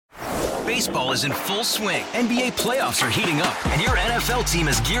Baseball is in full swing. NBA playoffs are heating up, and your NFL team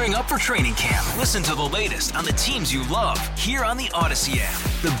is gearing up for training camp. Listen to the latest on the teams you love here on the Odyssey app.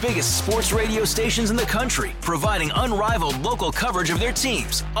 The biggest sports radio stations in the country, providing unrivaled local coverage of their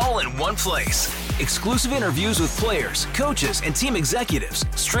teams, all in one place. Exclusive interviews with players, coaches, and team executives,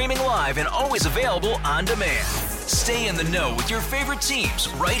 streaming live and always available on demand. Stay in the know with your favorite teams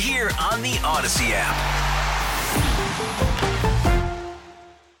right here on the Odyssey app.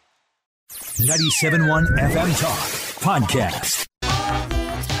 97.1 FM Talk Podcast.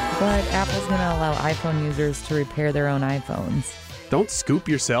 But Apple's going to allow iPhone users to repair their own iPhones. Don't scoop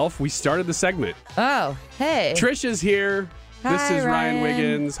yourself. We started the segment. Oh, hey. Trisha's here. Hi, this is Ryan Ryan.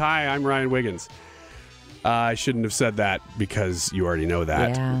 Wiggins. Hi, I'm Ryan Wiggins. I shouldn't have said that because you already know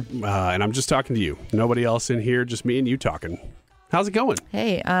that. Yeah. And I'm just talking to you. Nobody else in here, just me and you talking. How's it going?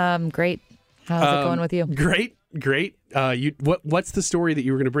 Hey, great. How's it going with you? Great. What's the story that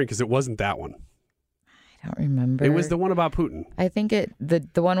you were going to bring? Because it wasn't that one. I don't remember. It was the one about Putin. I think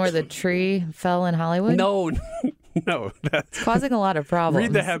the one where the tree fell in Hollywood? No. It's causing a lot of problems.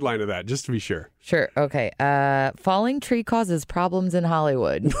 Read the headline of that, just to be sure. Sure. Okay. Falling tree causes problems in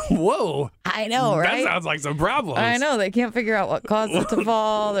Hollywood. Whoa. I know, right? That sounds like some problems. I know. They can't figure out what caused it to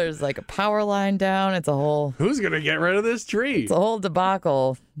fall. There's like a power line down. It's a whole Who's going to get rid of this tree? It's a whole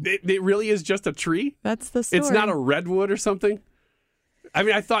debacle. It really is just a tree? That's the story. It's not a redwood or something? I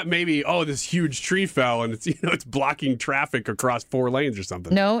mean, I thought maybe, this huge tree fell and it's blocking traffic across 4 lanes or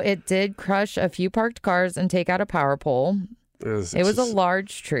something. No, it did crush a few parked cars and take out a power pole. It was a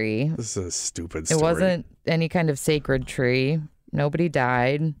large tree. This is a stupid story. It wasn't any kind of sacred tree. Nobody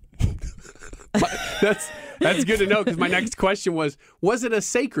died. That's good to know, because my next question was it a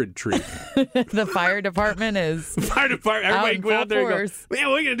sacred tree? The fire department is Fire department, everybody go out there and go, man,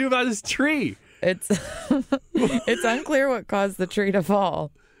 what are you going to do about this tree? It's unclear what caused the tree to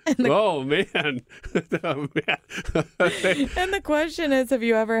fall. Oh, man. Oh, man. And the question is, have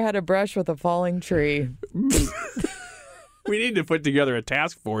you ever had a brush with a falling tree? We need to put together a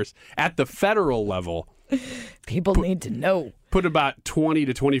task force at the federal level. People need to know. Put about 20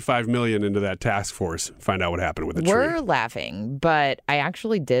 to 25 million into that task force. Find out what happened with the tree. We're laughing, but I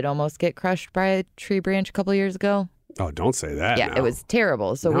actually did almost get crushed by a tree branch a couple of years ago. Oh, don't say that. Yeah, now. It was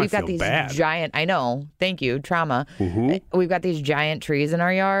terrible. So Now I we've got feel these bad. giant, I know, thank you, trauma. Mm-hmm. We've got these giant trees in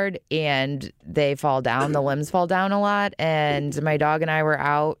our yard and they fall down. The limbs fall down a lot. And my dog and I were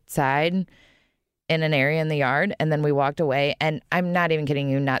outside in an area in the yard, and then we walked away. And I'm not even kidding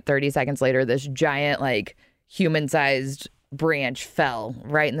you, not 30 seconds later, this giant, like, human-sized branch fell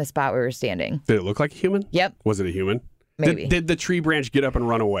right in the spot we were standing. Did it look like a human? Yep. Was it a human? Maybe. Did the tree branch get up and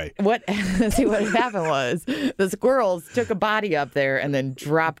run away? See, what happened was the squirrels took a body up there and then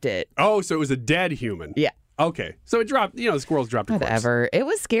dropped it. Oh, so it was a dead human. Yeah. Okay. So it dropped, the squirrels dropped a corpse. Whatever. It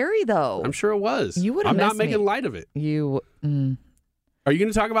was scary, though. I'm sure it was. You would've I'm not missed me. making light of it. Are you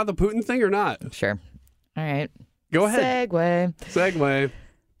going to talk about the Putin thing or not? Sure. All right. Go ahead. Segue.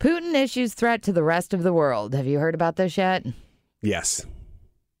 Putin issues threat to the rest of the world. Have you heard about this yet? Yes.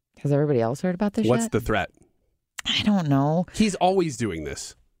 Has everybody else heard about this What's yet? the threat? I don't know. He's always doing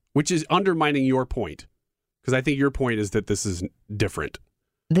this, which is undermining your point. Because I think your point is that this is different.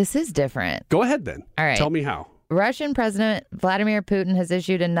 This is different. Go ahead then. All right. Tell me how. Russian President Vladimir Putin has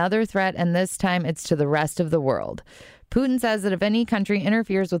issued another threat, and this time it's to the rest of the world. Putin says that if any country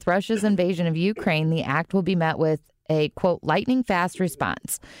interferes with Russia's invasion of Ukraine, the act will be met with a, quote, lightning-fast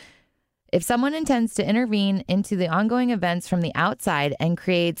response. If someone intends to intervene into the ongoing events from the outside and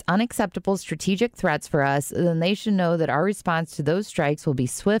creates unacceptable strategic threats for us, then they should know that our response to those strikes will be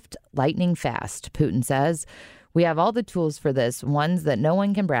swift, lightning fast, Putin says. We have all the tools for this, ones that no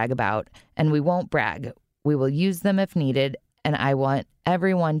one can brag about, and we won't brag. We will use them if needed, and I want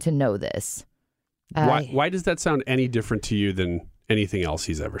everyone to know this. Why does that sound any different to you than anything else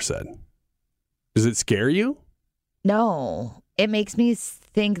he's ever said? Does it scare you? No. It makes me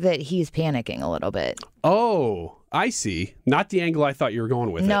think that he's panicking a little bit. Oh, I see. Not the angle I thought you were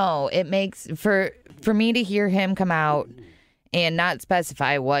going with. No, it makes for me to hear him come out and not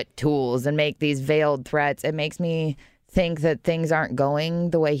specify what tools and make these veiled threats. It makes me think that things aren't going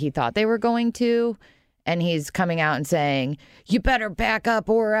the way he thought they were going to. And he's coming out and saying, you better back up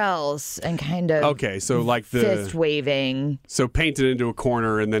or else, and kind of so like the fist waving. So painted into a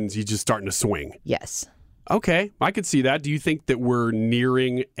corner and then he's just starting to swing. Yes. Okay, I could see that. Do you think that we're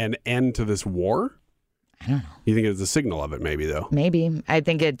nearing an end to this war? I don't know. You think it's a signal of it, maybe, though? Maybe. I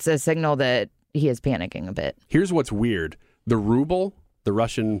think it's a signal that he is panicking a bit. Here's what's weird. The ruble, the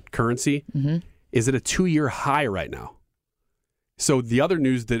Russian currency, is at a 2-year high right now. So the other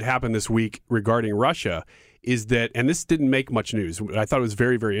news that happened this week regarding Russia is that, and this didn't make much news, but I thought it was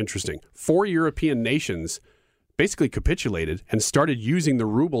very, very interesting. 4 European nations basically capitulated and started using the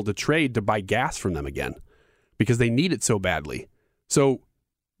ruble to trade to buy gas from them again because they need it so badly. So,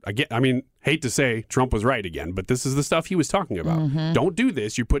 again, I mean, hate to say Trump was right again, but this is the stuff he was talking about. Don't do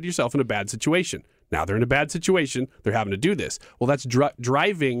this. You put yourself in a bad situation. Now they're in a bad situation. They're having to do this. Well, that's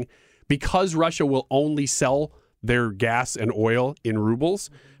driving, because Russia will only sell their gas and oil in rubles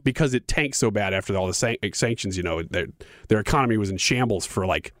because it tanked so bad after all the sanctions. You know, their economy was in shambles for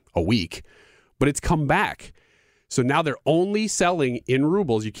like a week, but it's come back. So now they're only selling in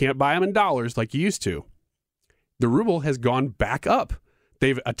rubles. You can't buy them in dollars like you used to. The ruble has gone back up.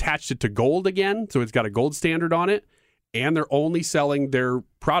 They've attached it to gold again, so it's got a gold standard on it, and they're only selling their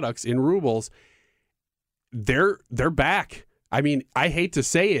products in rubles. They're back. I mean, I hate to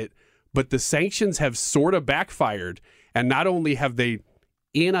say it, but the sanctions have sort of backfired. And not only have they,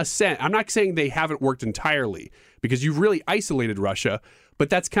 in a sense, I'm not saying they haven't worked entirely, because you've really isolated Russia, but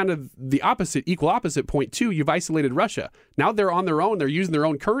that's kind of the opposite, equal opposite point too. You've isolated Russia. Now they're on their own. They're using their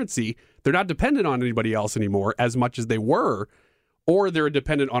own currency. They're not dependent on anybody else anymore as much as they were, or they're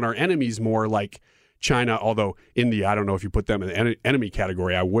dependent on our enemies more, like China, although India, I don't know if you put them in the enemy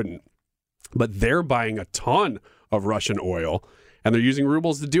category. I wouldn't. But they're buying a ton of Russian oil, and they're using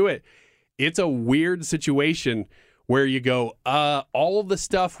rubles to do it. It's a weird situation where you go, all of the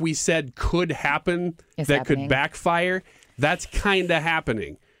stuff we said could happen could backfire, that's kind of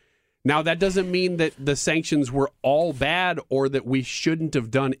happening. Now, that doesn't mean that the sanctions were all bad or that we shouldn't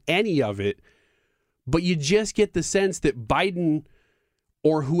have done any of it, but you just get the sense that Biden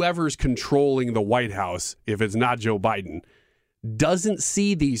or whoever's controlling the White House, if it's not Joe Biden, doesn't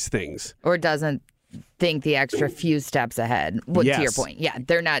see these things. Or doesn't think the extra few steps ahead. Well, Yes. To your point. Yeah,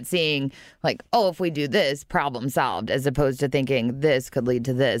 they're not seeing like, oh, if we do this, problem solved, as opposed to thinking this could lead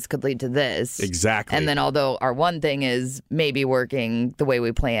to this, could lead to this. Exactly. And then although our one thing is maybe working the way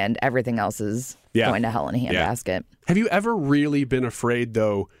we planned, everything else is going to hell in a handbasket. Have you ever really been afraid,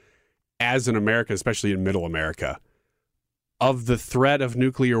 though, as an American, especially in middle America, of the threat of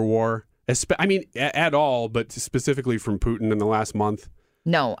nuclear war? I mean, at all, but specifically from Putin in the last month?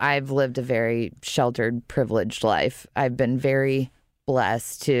 No, I've lived a very sheltered, privileged life. I've been very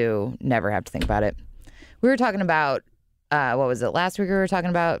blessed to never have to think about it. We were talking about, what was it, last week we were talking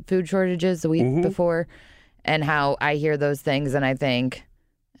about food shortages, the week before, and how I hear those things and I think,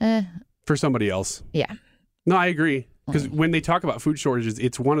 For somebody else. Yeah. No, I agree. Because when they talk about food shortages,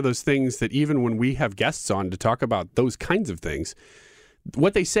 it's one of those things that even when we have guests on to talk about those kinds of things,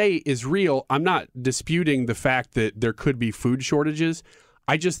 what they say is real. I'm not disputing the fact that there could be food shortages.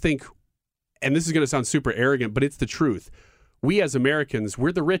 I just think, and this is going to sound super arrogant, but it's the truth. We as Americans,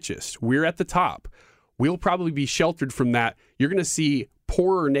 we're the richest. We're at the top. We'll probably be sheltered from that. You're going to see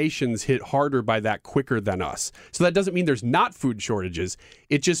poorer nations hit harder by that quicker than us. So that doesn't mean there's not food shortages.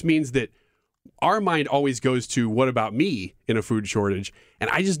 It just means that our mind always goes to, what about me in a food shortage? And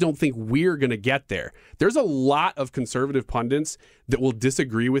I just don't think we're going to get there. There's a lot of conservative pundits that will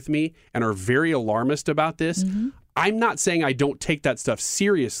disagree with me and are very alarmist about this. I'm not saying I don't take that stuff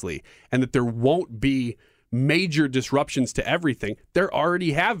seriously and that there won't be major disruptions to everything. There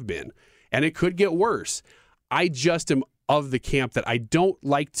already have been, and it could get worse. I just am of the camp that I don't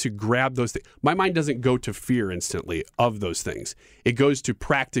like to grab those things. My mind doesn't go to fear instantly of those things. It goes to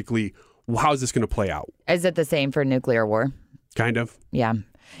practically, how is this going to play out? Is it the same for nuclear war? Kind of. Yeah.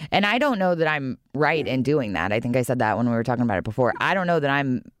 And I don't know that I'm right in doing that. I think I said that when we were talking about it before. I don't know that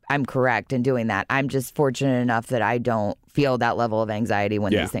I'm correct in doing that. I'm just fortunate enough that I don't feel that level of anxiety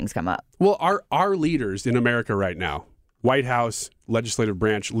when these things come up. Well, our leaders in America right now, White House, legislative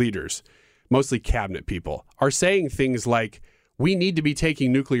branch leaders, mostly cabinet people, are saying things like, we need to be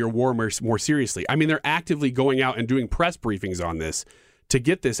taking nuclear war more seriously. I mean, they're actively going out and doing press briefings on this to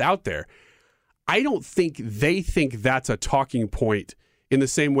get this out there. I don't think they think that's a talking point in the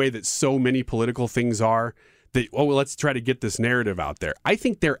same way that so many political things are, that, oh, well, let's try to get this narrative out there. I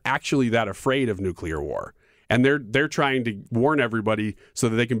think they're actually that afraid of nuclear war. And they're trying to warn everybody so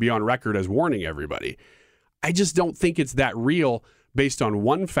that they can be on record as warning everybody. I just don't think it's that real based on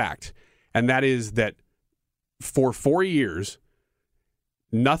one fact, and that is that for 4 years,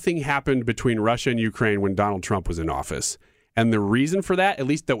 nothing happened between Russia and Ukraine when Donald Trump was in office. And the reason for that, at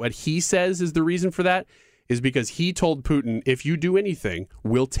least that what he says is the reason for that, is because he told Putin, if you do anything,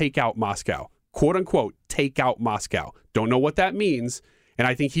 we'll take out Moscow. Quote unquote, take out Moscow. Don't know what that means. And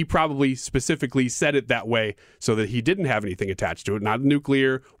I think he probably specifically said it that way so that he didn't have anything attached to it, not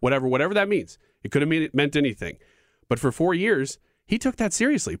nuclear, whatever that means. It could have meant anything. But for 4 years, He took that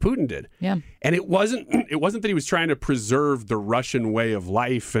seriously. Putin did. Yeah. And it wasn't that he was trying to preserve the Russian way of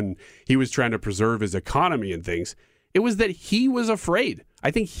life and he was trying to preserve his economy and things. It was that he was afraid. I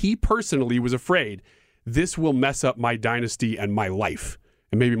think he personally was afraid this will mess up my dynasty and my life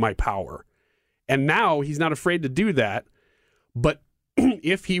and maybe my power. And now he's not afraid to do that. But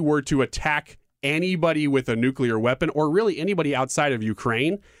if he were to attack anybody with a nuclear weapon or really anybody outside of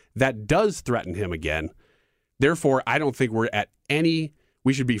Ukraine, that does threaten him again. Therefore, I don't think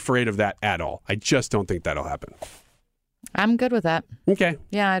we should be afraid of that at all. I just don't think that'll happen. I'm good with that. Okay.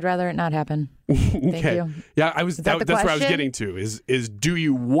 Yeah, I'd rather it not happen. Thank you. Yeah, that's where I was question? getting to is do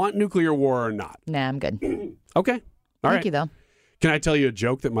you want nuclear war or not? Nah, I'm good. Okay. All right. Thank you, though. Can I tell you a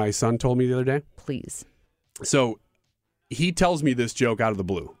joke that my son told me the other day? Please. So he tells me this joke out of the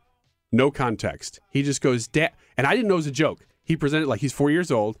blue. No context. He just goes, Dad, and I didn't know it was a joke. He presented like he's 4 years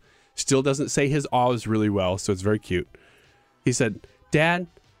old, still doesn't say his ahs really well, so it's very cute. He said, Dad,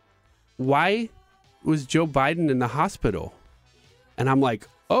 why was Joe Biden in the hospital? And I'm like,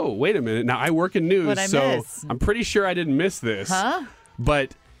 oh, wait a minute. Now, I work in news, so I'm pretty sure I didn't miss this. Huh?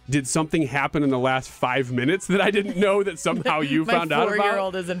 But did something happen in the last 5 minutes that I didn't know that somehow you found out about? My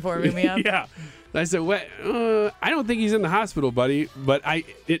 4-year-old is informing me of. Yeah. I said, I don't think he's in the hospital, buddy. But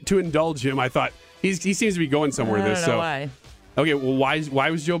to indulge him, I thought he seems to be going somewhere with this. I don't know why. Okay, well, why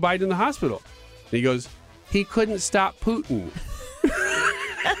was Joe Biden in the hospital? And he goes, he couldn't stop Putin.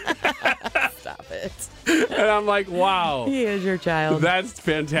 Stop it. And I'm like, wow. He is your child. That's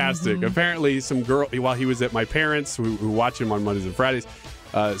fantastic. Mm-hmm. Apparently, some girl, while he was at my parents' who watch him on Mondays and Fridays,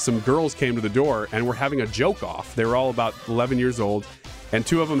 some girls came to the door and were having a joke off. They were all about 11 years old, and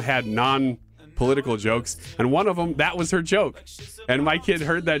two of them had non-political jokes, and one of them, that was her joke. And my kid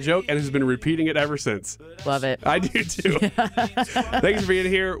heard that joke and has been repeating it ever since. Love it. I do too. Thanks for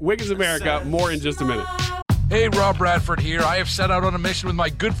being here. Wiggins America, more in just a minute. Hey, Rob Bradford here. I have set out on a mission with my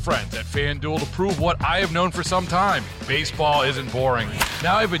good friends at FanDuel to prove what I have known for some time. Baseball isn't boring.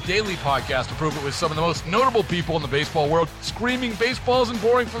 Now I have a daily podcast to prove it with some of the most notable people in the baseball world, screaming baseball isn't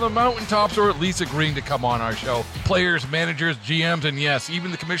boring from the mountaintops, or at least agreeing to come on our show. Players, managers, GMs, and yes, even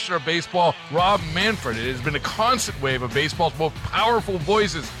the commissioner of baseball, Rob Manfred. It has been a constant wave of baseball's most powerful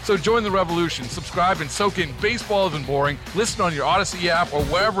voices. So join the revolution. Subscribe and soak in Baseball Isn't Boring. Listen on your Odyssey app or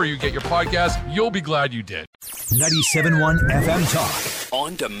wherever you get your podcasts. You'll be glad you did. 97.1 FM Talk.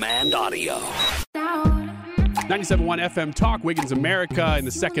 On demand audio. 97.1 FM Talk, Wiggins America in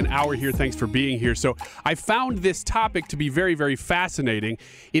the second hour here. Thanks for being here. So I found this topic to be very, very fascinating.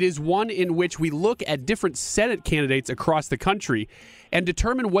 It is one in which we look at different Senate candidates across the country and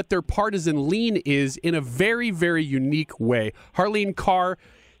determine what their partisan lean is in a very, very unique way. Harleen Carr,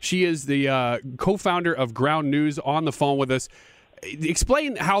 she is the co-founder of Ground News, on the phone with us.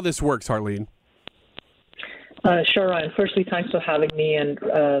 Explain how this works, Harleen. Sure, Ryan. Firstly, thanks for having me, and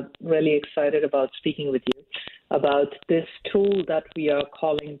really excited about speaking with you about this tool that we are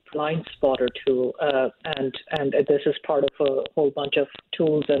calling Blind Spotter tool, and this is part of a whole bunch of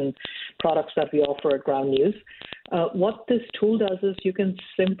tools and products that we offer at Ground News. What this tool does is you can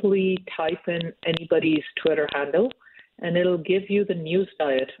simply type in anybody's Twitter handle, and it'll give you the news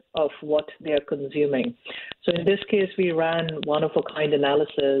diet of what they're consuming. So in this case, we ran one-of-a-kind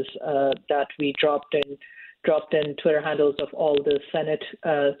analysis that we dropped in Twitter handles of all the Senate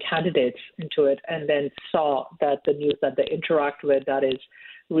candidates into it, and then saw that the news that they interact with, that is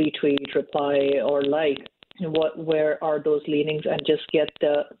retweet, reply, or like, where are those leanings, and just get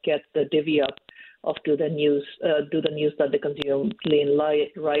the divvy up of do the news that they consume lean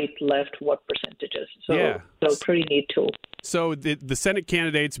right, left, what percentages. So pretty neat tool. So the Senate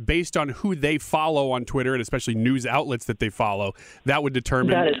candidates, based on who they follow on Twitter, and especially news outlets that they follow, that would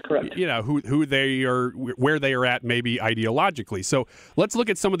determine, that is correct, who they are, where they are at, maybe ideologically. So let's look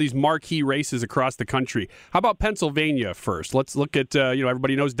at some of these marquee races across the country. How about Pennsylvania first? Let's look at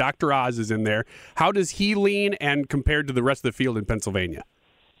everybody knows Dr. Oz is in there. How does he lean, and compared to the rest of the field in Pennsylvania?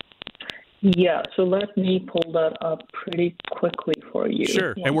 Yeah, so let me pull that up pretty quickly for you.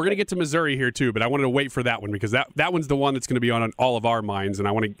 Sure, and we're going to get to Missouri here too, but I wanted to wait for that one because that one's the one that's going to be on all of our minds, and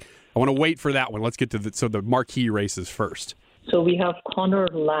I want to wait for that one. Let's get to the marquee races first. So we have Connor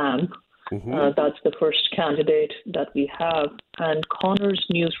Lamb. Mm-hmm. That's the first candidate that we have, and Connor's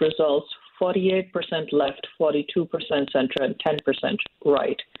news results: 48% left, 42% center, and 10%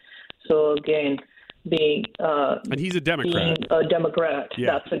 right. So again, and he's a Democrat. Being a Democrat,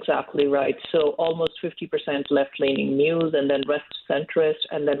 yeah. That's exactly right. So almost 50% left-leaning news, and then rest centrist,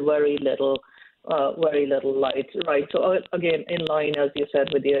 and then very little light. Right. So again, in line, as you said,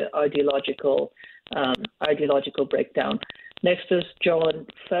 with the ideological breakdown. Next is John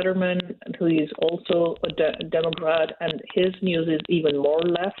Fetterman, who is also a Democrat, and his news is even more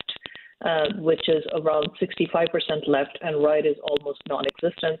left, which is around 65% left, and right is almost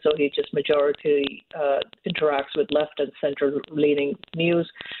non-existent. So he just majority interacts with left and center-leaning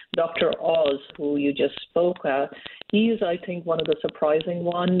news. Dr. Oz, who you just spoke at, he is, I think, one of the surprising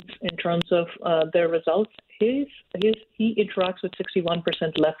ones in terms of their results. He interacts with 61%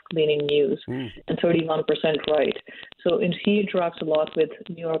 left-leaning news and 31% right. So he interacts a lot with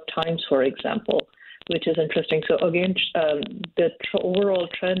New York Times, for example, which is interesting. So again, the overall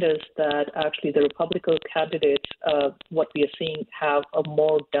trend is that actually the Republican candidates, what we are seeing, have a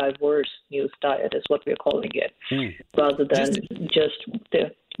more diverse news diet, is what we're calling it, rather than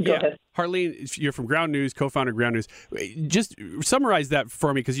Go ahead. Harleen, you're from Ground News, co-founder of Ground News. Just summarize that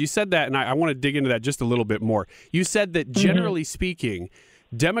for me, because you said that, and I want to dig into that just a little bit more. You said that generally speaking,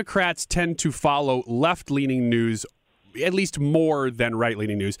 Democrats tend to follow left-leaning news at least more than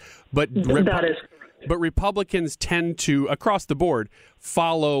right-leaning news, but but Republicans tend to, across the board,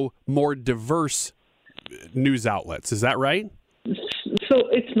 follow more diverse news outlets. Is that right? So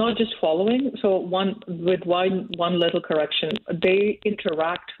it's not just following. So one little correction, they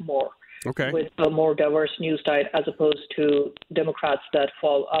interact more with a more diverse news diet, as opposed to Democrats that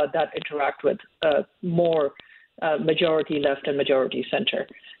interact with more majority left and majority center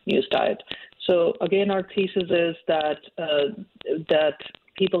news diet. So again, our thesis is that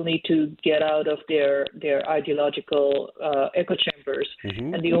people need to get out of their ideological echo chambers.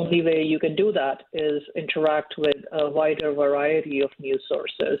 And the only way you can do that is interact with a wider variety of news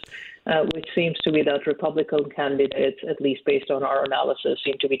sources, which seems to be that Republican candidates, at least based on our analysis,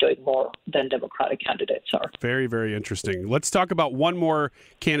 seem to be doing more than Democratic candidates are. Very, very interesting. Let's talk about one more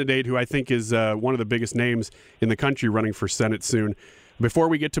candidate who I think is one of the biggest names in the country running for Senate soon. Before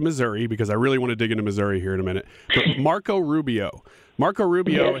we get to Missouri, because I really want to dig into Missouri here in a minute, but Marco Rubio. Marco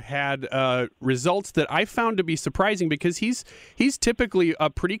Rubio had results that I found to be surprising, because he's typically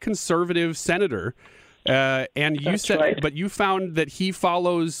a pretty conservative senator, and you said, right. But you found that he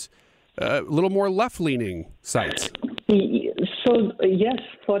follows a little more left-leaning sites. So yes,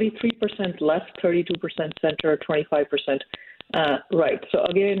 43% left, 32% center, 25% right. So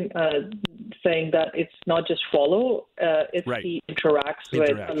again, saying that it's not just follow, he interacts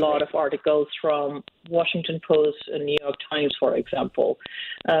with a lot of articles from Washington Post and New York Times, for example.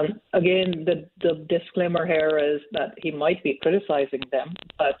 Again, the disclaimer here is that he might be criticizing them,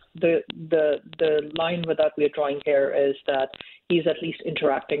 but the line that we're drawing here is that he's at least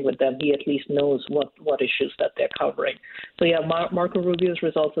interacting with them. He at least knows what issues that they're covering. So yeah, Marco Rubio's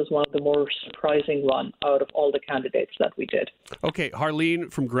results is one of the more surprising one out of all the candidates that we did. Okay,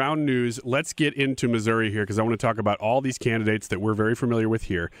 Harleen from Ground News, let's get into Missouri here, because I want to talk about all these candidates that we're very familiar with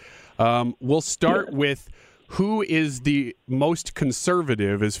here. We'll start with who is the most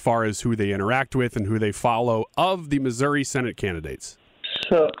conservative as far as who they interact with and who they follow of the Missouri Senate candidates.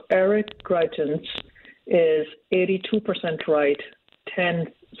 So Eric Greitens is 82% right, 10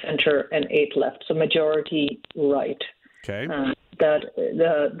 center, and 8 left. So majority right. Okay.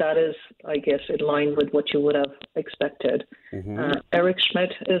 That is, I guess, in line with what you would have expected. Eric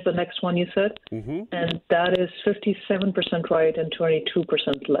Schmidt is the next one you said, and that is 57% right and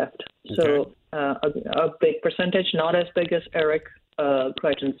 22% left. So a big percentage, not as big as Eric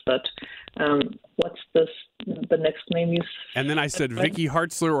Greitens, but what's the next name you said? And then I said Vicky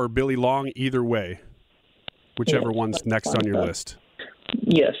Hartzler or Billy Long, either way, whichever one's next on your list.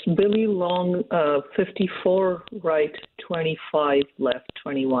 Yes, Billy Long, 54 right, 25 left,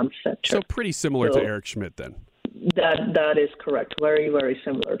 21 center. So pretty similar to Eric Schmidt then. That is correct. Very, very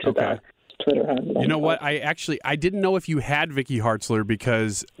similar to that Twitter handle. You know what? I didn't know if you had Vicky Hartzler,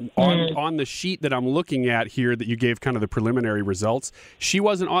 because on the sheet that I'm looking at here that you gave kind of the preliminary results, she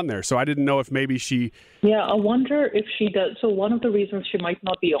wasn't on there. So I didn't know if maybe she... Yeah, I wonder if she does. So one of the reasons she might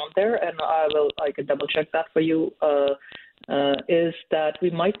not be on there, and I could double check that for you, is that she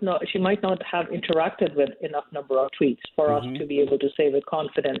might not have interacted with enough number of tweets for us to be able to say with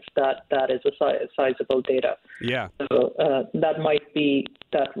confidence that is a sizable data. Yeah. So that might be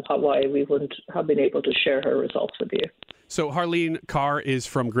why we wouldn't have been able to share her results with you. So Harleen Carr is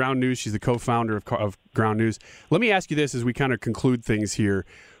from Ground News. She's the co-founder of Ground News. Let me ask you this as we kind of conclude things here.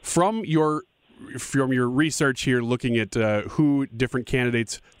 From your research here, looking at who different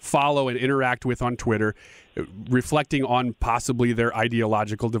candidates follow and interact with on Twitter, reflecting on possibly their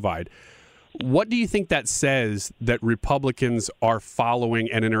ideological divide, what do you think that says that Republicans are following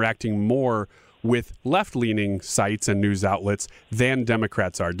and interacting more with left-leaning sites and news outlets than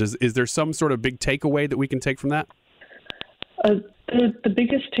Democrats are? Is there some sort of big takeaway that we can take from that? The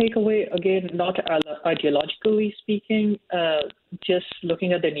biggest takeaway, again, not ideologically speaking, just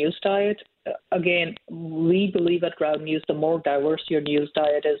looking at the news diet. Again, we believe at Ground News, the more diverse your news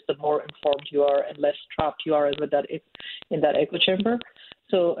diet is, the more informed you are and less trapped you are in that echo chamber.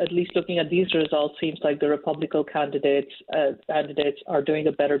 So at least looking at these results, seems like the Republican candidates are doing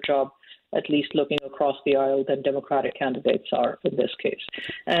a better job, at least looking across the aisle, than Democratic candidates are in this case.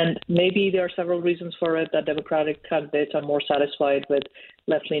 And maybe there are several reasons for it, that Democratic candidates are more satisfied with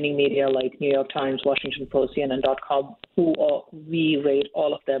left-leaning media like New York Times, Washington Post, CNN.com, who we rate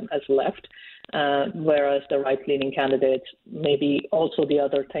all of them as left, whereas the right-leaning candidates, maybe also the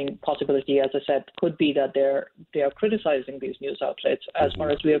other possibility, as I said, could be that they are criticizing these news outlets. As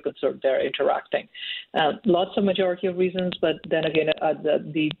far as we are concerned, they're interacting. Lots of majority of reasons, but then again,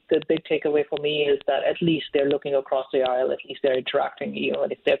 the big takeaway for me is that at least they're looking across the aisle, at least they're interacting,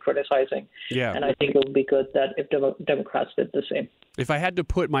 even if they're criticizing. Yeah. And I think it would be good that if Democrats did the same. If I had to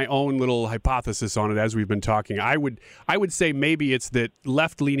put my own little hypothesis on it as we've been talking, I would say maybe it's that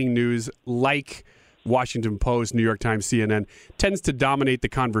left-leaning news like Washington Post, New York Times, CNN tends to dominate the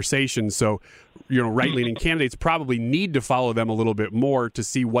conversation. So, right-leaning candidates probably need to follow them a little bit more to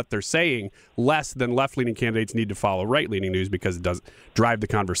see what they're saying, less than left-leaning candidates need to follow right-leaning news because it doesn't drive the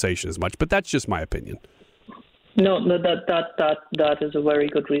conversation as much. But that's just my opinion. No, that is a very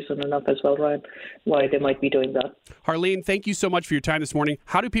good reason enough as well, Ryan, why they might be doing that. Harleen, thank you so much for your time this morning.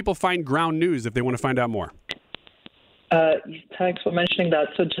 How do people find Ground News if they want to find out more? Thanks for mentioning that.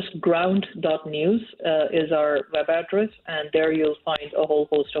 So just ground.news is our web address, and there you'll find a whole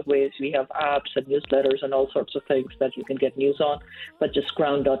host of ways. We have apps and newsletters and all sorts of things that you can get news on, but just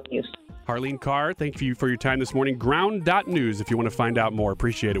ground.news. Harleen Carr, thank you for your time this morning. Ground.news if you want to find out more.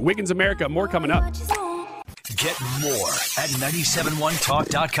 Appreciate it. Wiggins America, more coming up. Get more at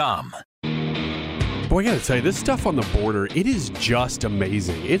 971talk.com. Boy, I got to tell you, this stuff on the border, it is just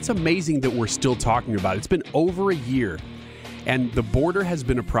amazing. It's amazing that we're still talking about it. It's been over a year, and the border has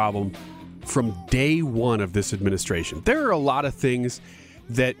been a problem from day one of this administration. There are a lot of things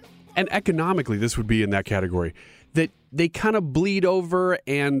that, and economically this would be in that category, that they kind of bleed over,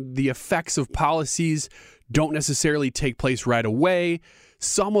 and the effects of policies don't necessarily take place right away.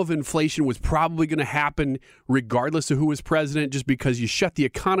 Some of inflation was probably going to happen regardless of who was president, just because you shut the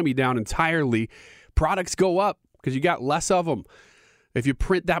economy down entirely. Products go up because you got less of them. If you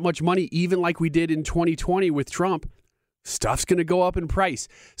print that much money, even like we did in 2020 with Trump, stuff's going to go up in price.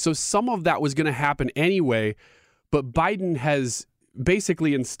 So some of that was going to happen anyway, but Biden has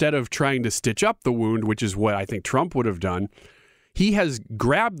basically, instead of trying to stitch up the wound, which is what I think Trump would have done, he has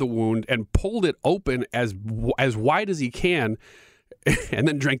grabbed the wound and pulled it open as wide as he can, and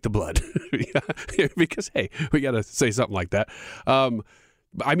then drank the blood. Because, hey, we got to say something like that. I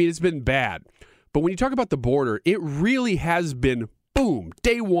mean, it's been bad. But when you talk about the border, it really has been, boom,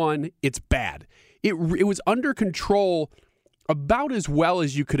 day one, it's bad. It was under control about as well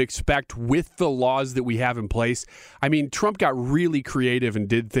as you could expect with the laws that we have in place. I mean, Trump got really creative and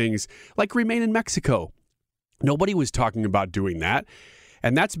did things like remain in Mexico. Nobody was talking about doing that.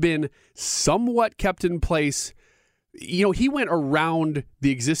 And that's been somewhat kept in place. He went around the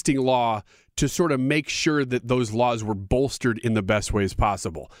existing law to sort of make sure that those laws were bolstered in the best ways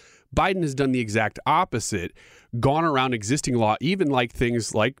possible. Biden has done the exact opposite, gone around existing law, even like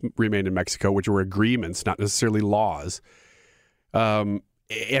things like remain in Mexico, which were agreements, not necessarily laws. And,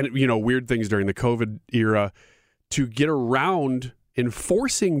 weird things during the COVID era to get around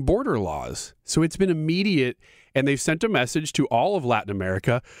enforcing border laws. So it's been immediate, and they've sent a message to all of Latin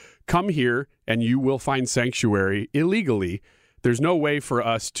America: come here and you will find sanctuary illegally. There's no way for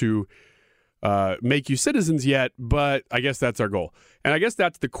us to make you citizens yet, but I guess that's our goal. And I guess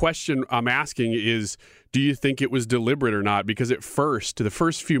that's the question I'm asking is, do you think it was deliberate or not? Because the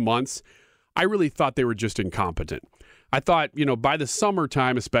first few months, I really thought they were just incompetent. I thought, by the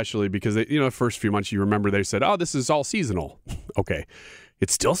summertime especially, because, the first few months, you remember they said, oh, this is all seasonal. Okay.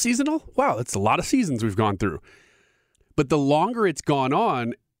 It's still seasonal? Wow, that's a lot of seasons we've gone through. But the longer it's gone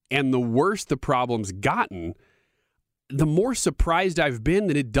on and the worse the problem's gotten, the more surprised I've been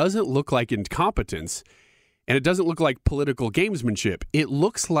that it doesn't look like incompetence, and it doesn't look like political gamesmanship. It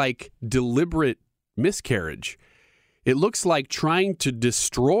looks like deliberate miscarriage. It looks like trying to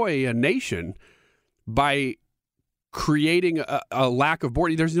destroy a nation by creating a lack of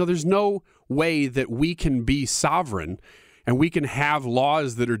border. There's no way that we can be sovereign and we can have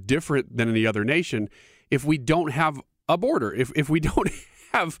laws that are different than any other nation if we don't have a border, if we don't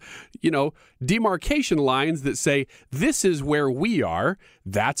have, demarcation lines that say, this is where we are,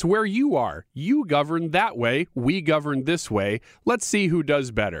 that's where you are. You govern that way, we govern this way. Let's see who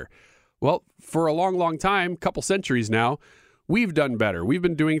does better. Well, for a long, long time, couple centuries now, we've done better. We've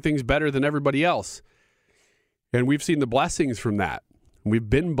been doing things better than everybody else. And we've seen the blessings from that. We've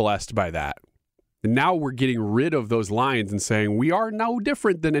been blessed by that. And now we're getting rid of those lines and saying we are no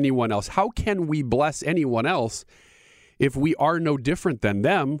different than anyone else. How can we bless anyone else if we are no different than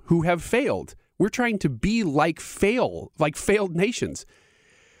them who have failed? We're trying to be like failed nations.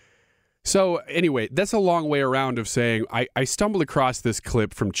 So anyway, that's a long way around of saying I stumbled across this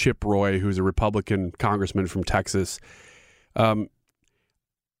clip from Chip Roy, who's a Republican congressman from Texas.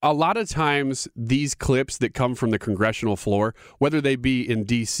 A lot of times these clips that come from the congressional floor, whether they be in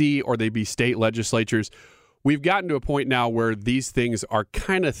D.C. or they be state legislatures, we've gotten to a point now where these things are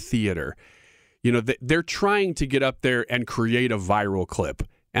kind of theater. You know, they're trying to get up there and create a viral clip.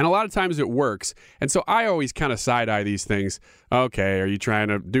 And a lot of times it works. And so I always kind of side-eye these things. Okay, are you trying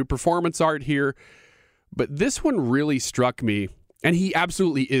to do performance art here? But this one really struck me. And he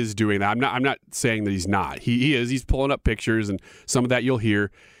absolutely is doing that. I'm not saying that he's not. He is. He's pulling up pictures, and some of that you'll hear.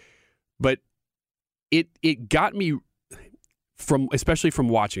 But it got me especially from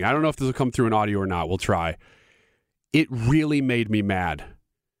watching. I don't know if this will come through in audio or not. We'll try. It really made me mad.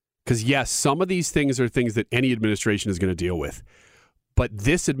 Because yes, some of these things are things that any administration is going to deal with. But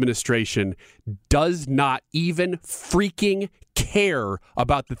this administration does not even freaking care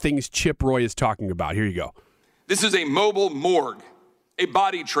about the things Chip Roy is talking about. Here you go. This is a mobile morgue, a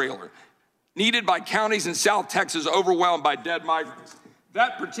body trailer, needed by counties in South Texas overwhelmed by dead migrants.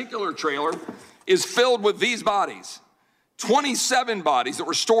 That particular trailer is filled with these bodies, 27 bodies that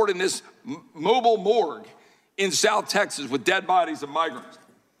were stored in this mobile morgue in South Texas with dead bodies of migrants.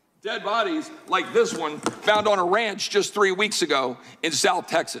 Dead bodies like this one found on a ranch just 3 weeks ago in South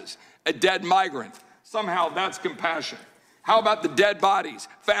Texas, a dead migrant. Somehow that's compassion. How about the dead bodies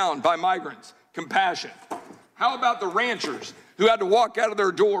found by migrants? Compassion. How about the ranchers who had to walk out of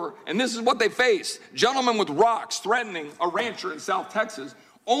their door, and this is what they faced. Gentlemen with rocks threatening a rancher in South Texas,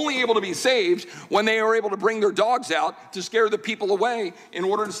 only able to be saved when they are able to bring their dogs out to scare the people away in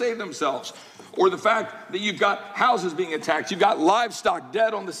order to save themselves. Or the fact that you've got houses being attacked, you've got livestock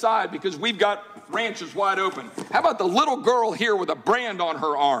dead on the side because we've got ranches wide open. How about the little girl here with a brand on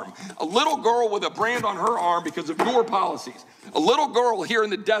her arm? A little girl with a brand on her arm because of your policies. A little girl here in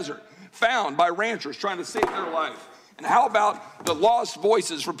the desert found by ranchers trying to save their life. And how about the lost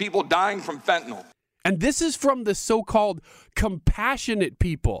voices for people dying from fentanyl? And this is from the so-called compassionate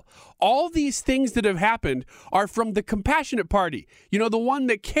people. All these things that have happened are from the compassionate party. You know, the one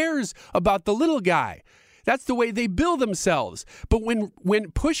that cares about the little guy. That's the way they bill themselves. But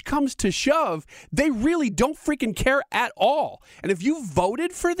when push comes to shove, they really don't freaking care at all. And if you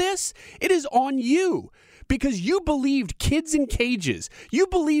voted for this, it is on you. Because you believed kids in cages. You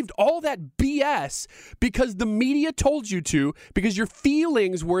believed all that BS because the media told you to, because your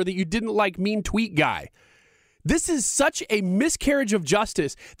feelings were that you didn't like Mean Tweet Guy. This is such a miscarriage of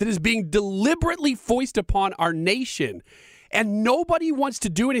justice that is being deliberately foisted upon our nation. And nobody wants to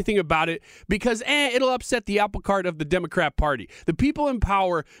do anything about it because it'll upset the apple cart of the Democrat Party. The people in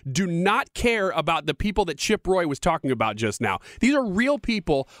power do not care about the people that Chip Roy was talking about just now. These are real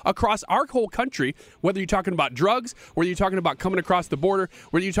people across our whole country, whether you're talking about drugs, whether you're talking about coming across the border,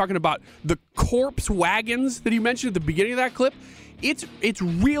 whether you're talking about the corpse wagons that you mentioned at the beginning of that clip. It's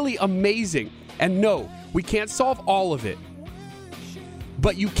really amazing. And no, we can't solve all of it.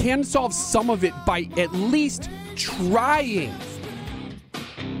 But you can solve some of it by at least trying.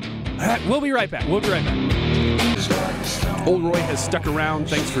 We'll be right back. Old Roy has stuck around.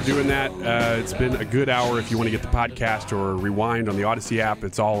 Thanks for doing that. It's been a good hour. If you want to get the podcast or rewind on the Odyssey app,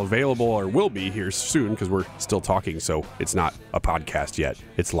 it's all available or will be here soon because we're still talking, so it's not a podcast yet.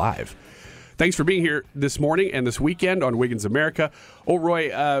 It's live. Thanks for being here this morning and this weekend on Wiggins America. Old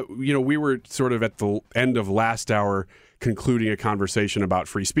Roy, we were sort of at the end of last hour concluding a conversation about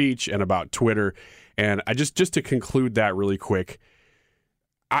free speech and about Twitter. And I just to conclude that really quick,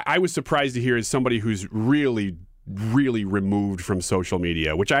 I was surprised to hear as somebody who's really, really removed from social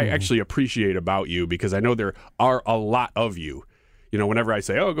media, which I actually appreciate about you because I know there are a lot of you. You know, whenever I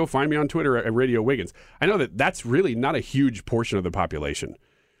say, go find me on Twitter at Radio Wiggins, I know that that's really not a huge portion of the population.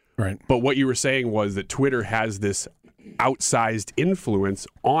 Right. But what you were saying was that Twitter has this outsized influence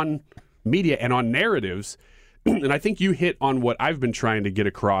on media and on narratives. And I think you hit on what I've been trying to get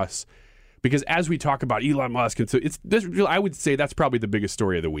across. Because as we talk about Elon Musk, and so I would say that's probably the biggest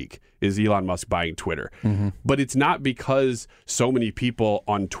story of the week is Elon Musk buying Twitter. Mm-hmm. But it's not because so many people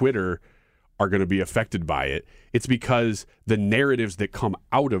on Twitter are going to be affected by it. It's because the narratives that come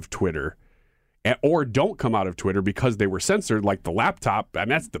out of Twitter or don't come out of Twitter because they were censored, like the laptop,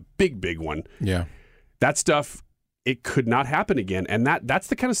 and that's the big one. Yeah. That stuff, it could not happen again. And that's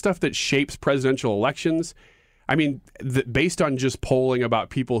the kind of stuff that shapes presidential elections. I mean, based on just polling about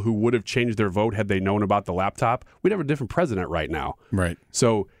people who would have changed their vote had they known about the laptop, we'd have a different president right now. Right.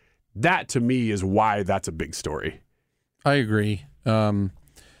 So that, to me, is why that's a big story. I agree. The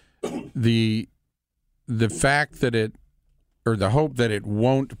fact that it, or the hope that it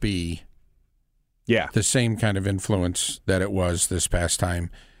won't be the same kind of influence that it was this past time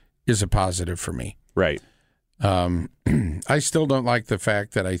is a positive for me. Right. I still don't like the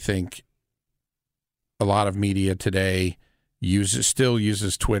fact that I think a lot of media today still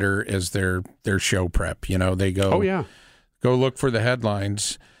uses Twitter as their show prep. You know, they go, go look for the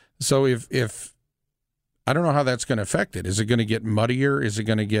headlines. So if I don't know how that's going to affect it. Is it going to get muddier? Is it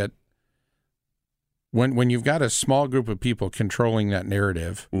going to get when you've got a small group of people controlling that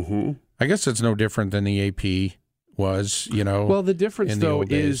narrative? Mm-hmm. I guess it's no different than the AP was. You know, well, the difference though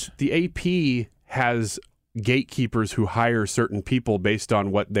is the AP has gatekeepers who hire certain people based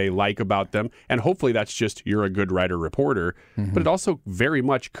on what they like about them, and hopefully that's just you're a good writer reporter, but it also very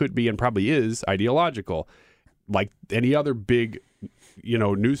much could be and probably is ideological, like any other big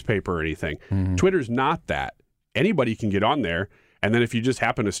newspaper or anything. Twitter's not that. Anybody can get on there, and then if you just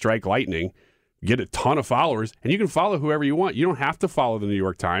happen to strike lightning, get a ton of followers, and you can follow whoever you want. You don't have to follow the New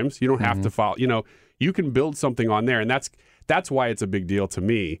York Times. You don't have to follow, you can build something on there, and that's why it's a big deal to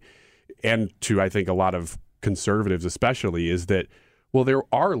me. And to, I think, a lot of conservatives especially, is that, well, there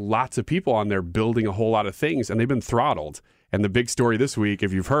are lots of people on there building a whole lot of things, and they've been throttled. And the big story this week,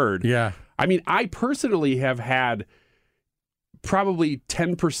 if you've heard, I mean, I personally have had probably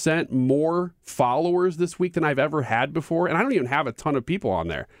 10% more followers this week than I've ever had before, and I don't even have a ton of people on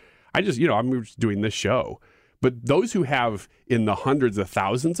there. I just, I'm just doing this show. But those who have in the hundreds of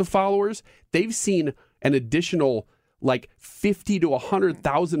thousands of followers, they've seen an additional like 50 to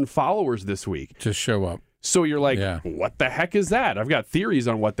 100,000 followers this week to show up. So you're like, what the heck is that? I've got theories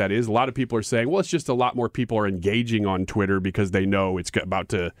on what that is. A lot of people are saying, well, it's just a lot more people are engaging on Twitter because they know it's about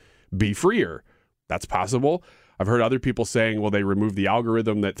to be freer. That's possible. I've heard other people saying, well, they removed the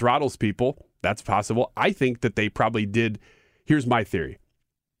algorithm that throttles people. That's possible. I think that they probably did. Here's my theory.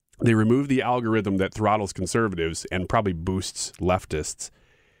 They removed the algorithm that throttles conservatives and probably boosts leftists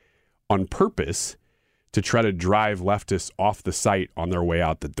on purpose to try to drive leftists off the site on their way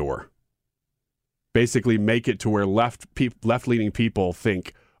out the door. Basically make it to where left-leaning people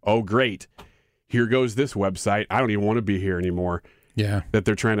think, oh, great, here goes this website. I don't even want to be here anymore. Yeah. That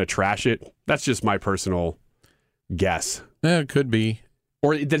they're trying to trash it. That's just my personal guess. Yeah, it could be.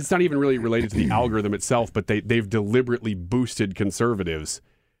 Or it's not even really related to the algorithm itself, but they've deliberately boosted conservatives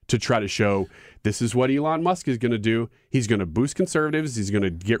to try to show this is what Elon Musk is going to do. He's going to boost conservatives. He's going to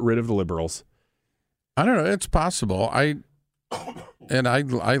get rid of the liberals. I don't know. It's possible. I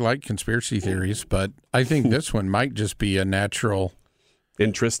like conspiracy theories, but I think this one might just be a natural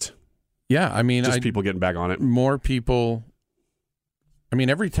interest. Yeah, I mean, just people getting back on it. More people. I mean,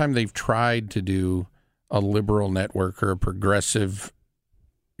 every time they've tried to do a liberal network or a progressive,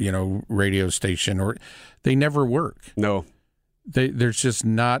 radio station, or they never work. No. There's just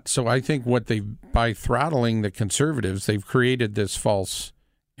not. So I think by throttling the conservatives, they've created this false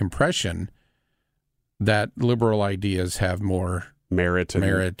impression that liberal ideas have more merit. And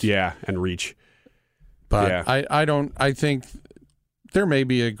reach. But I think there may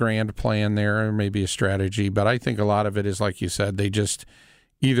be a grand plan there, or maybe a strategy, but I think a lot of it is, like you said, they just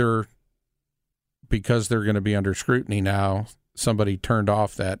either, because they're going to be under scrutiny now, somebody turned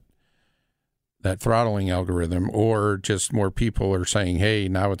off that throttling algorithm, or just more people are saying, hey,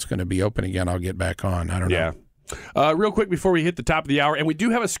 now it's going to be open again, I'll get back on. I don't know. Real quick before we hit the top of the hour, and we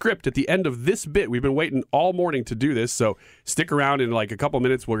do have a script at the end of this bit. We've been waiting all morning to do this, so stick around. In like a couple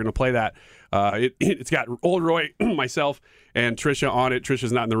minutes, we're going to play that. It's got Old Roy, myself, and Trisha on it.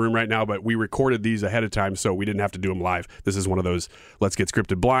 Trisha's not in the room right now, but we recorded these ahead of time, so we didn't have to do them live. This is one of those let's get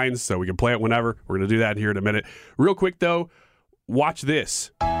scripted blinds, so we can play it whenever. We're going to do that here in a minute. Real quick, though, watch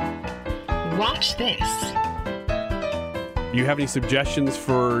this. Watch this. You have any suggestions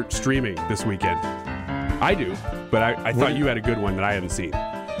for streaming this weekend? I do, but I thought you had a good one that I hadn't seen.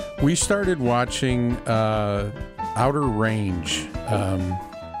 We started watching Outer Range.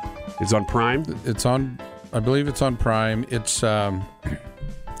 It's on Prime? I believe it's on Prime. It's,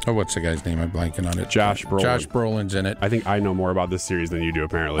 what's the guy's name? I'm blanking on it. Josh Brolin. Josh Brolin's in it. I think I know more about this series than you do,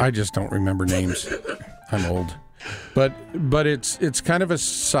 apparently. I just don't remember names. I'm old. But it's kind of a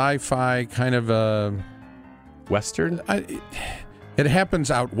sci-fi, kind of a... Western? It happens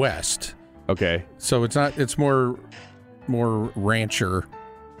out west. Okay. So it's more rancher.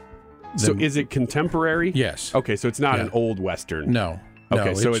 So is it contemporary? Yes. Okay, so it's not an old Western. No.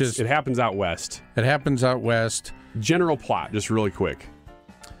 Okay, so it happens out west. It happens out west. General plot, just really quick.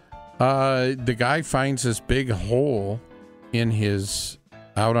 The guy finds this big hole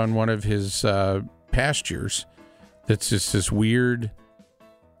out on one of his pastures. That's just this weird,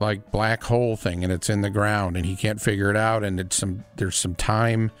 like, black hole thing, and it's in the ground, and he can't figure it out. And there's some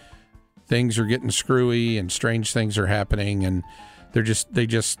time. Things are getting screwy, and strange things are happening, and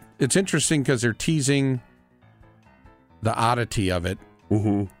it's interesting because they're teasing the oddity of it.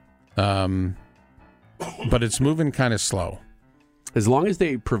 Mm-hmm. But it's moving kind of slow. As long as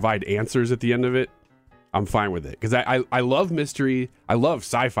they provide answers at the end of it, I'm fine with it. Because I love mystery. I love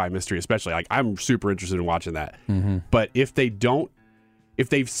sci-fi mystery, especially. Like, I'm super interested in watching that. Mm-hmm. But if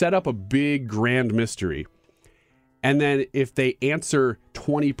they've set up a big, grand mystery, and then if they answer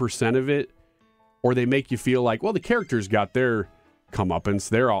 20% of it, or they make you feel like, well, the characters got their comeuppance,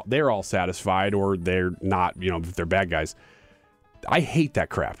 they're all satisfied, or they're not, if they're bad guys. I hate that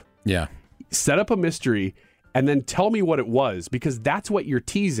crap. Yeah. Set up a mystery and then tell me what it was, because that's what you're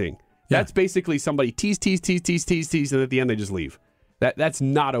teasing. Yeah. That's basically somebody tease, and at the end they just leave. That's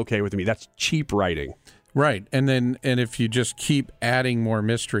not okay with me. That's cheap writing. Right. And if you just keep adding more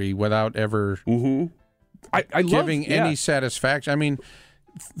mystery without ever giving any satisfaction. I mean,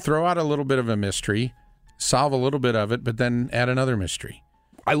 throw out a little bit of a mystery, solve a little bit of it, but then add another mystery.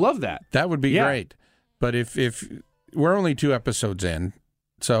 I love that. That would be great. But if we're only 2 episodes in,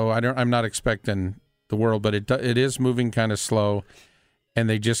 so I'm not expecting the world, but it is moving kind of slow, and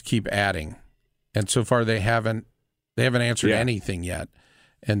they just keep adding. And so far they haven't answered anything yet.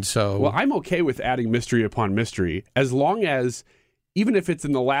 And so, well, I'm okay with adding mystery upon mystery, as long as, even if it's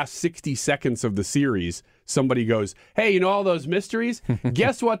in the last 60 seconds of the series, somebody goes, hey, all those mysteries?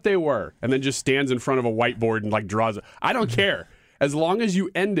 Guess what they were? And then just stands in front of a whiteboard and, like, draws it. I don't care. As long as you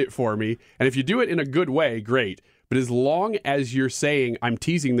end it for me, and if you do it in a good way, great. But as long as you're saying, I'm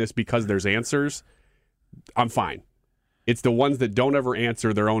teasing this because there's answers, I'm fine. It's the ones that don't ever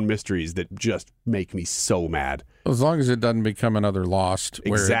answer their own mysteries that just make me so mad. As long as it doesn't become another Lost.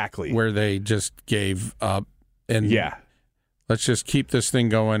 Exactly. Where they just gave up. And let's just keep this thing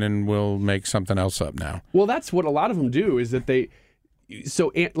going and we'll make something else up now. Well, that's what a lot of them do, is that even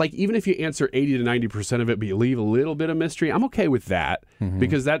if you answer 80 to 90% of it, but you leave a little bit of mystery, I'm okay with that,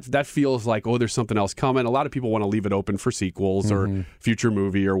 because that feels like, there's something else coming. A lot of people want to leave it open for sequels or future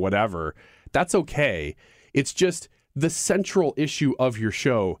movie or whatever. That's okay. It's just the central issue of your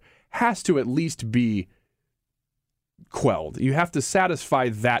show has to at least be quelled. You have to satisfy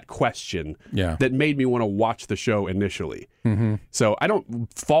that question that made me want to watch the show initially. Mm-hmm. So I don't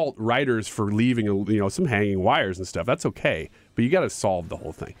fault writers for leaving some hanging wires and stuff. That's okay, but you got to solve the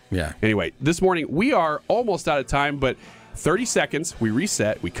whole thing. Yeah. Anyway, this morning we are almost out of time, but 30 seconds, we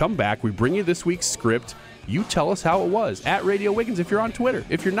reset, we come back, we bring you this week's script. You tell us how it was at Radio Wiggins if you're on Twitter.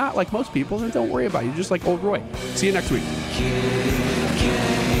 If you're not, like most people, then don't worry about it. You're just like old Roy. See you next week.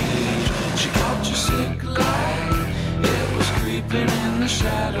 She caught you sick light. It was creeping in the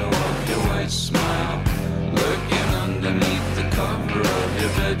shadow of your white smile, lurking underneath the cover of your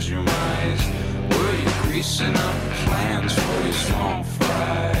bedroom eyes. Were you greasing up plans for your small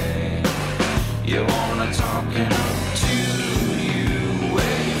fry? You wanna talking up to you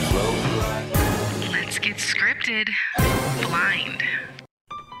where you float like. Let's get scripted. Blind.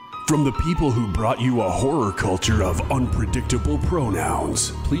 From the people who brought you a horror culture of unpredictable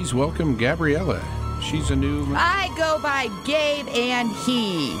pronouns. Please welcome Gabriella. She's a new... I go by Gabe and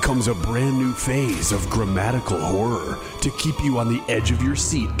he. Comes a brand new phase of grammatical horror to keep you on the edge of your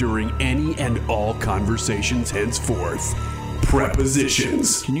seat during any and all conversations henceforth.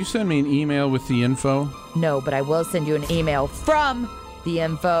 Prepositions. Can you send me an email with the info? No, but I will send you an email from the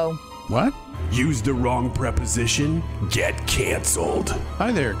info. What? Use the wrong preposition, get canceled.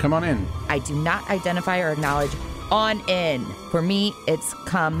 Hi there, come on in. I do not identify or acknowledge on in. For me, it's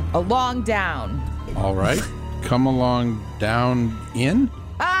come along down. All right. Come along down in?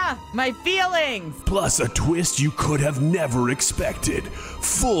 My feelings. Plus a twist you could have never expected.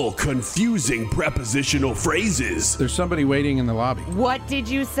 Full confusing prepositional phrases. There's somebody waiting in the lobby. What did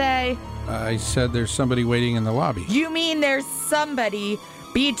you say? I said there's somebody waiting in the lobby. You mean there's somebody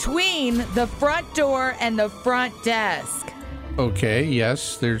between the front door and the front desk? Okay,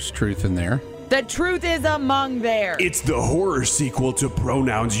 yes, there's truth in there. The truth is among there. It's the horror sequel to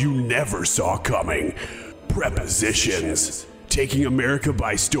pronouns you never saw coming. Prepositions. Taking America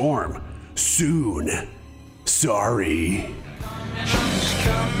by storm. Soon. Sorry.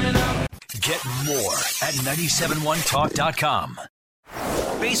 Get more at 971talk.com.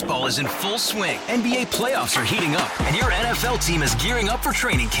 Baseball is in full swing. NBA playoffs are heating up, and your NFL team is gearing up for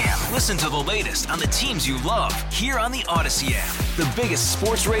training camp. Listen to the latest on the teams you love here on the Odyssey app. The biggest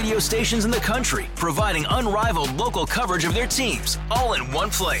sports radio stations in the country, providing unrivaled local coverage of their teams, all in one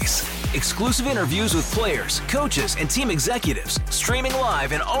place. Exclusive interviews with players, coaches, and team executives, streaming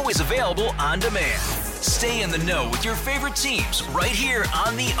live and always available on demand. Stay in the know with your favorite teams right here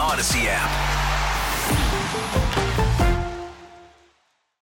on the Odyssey app.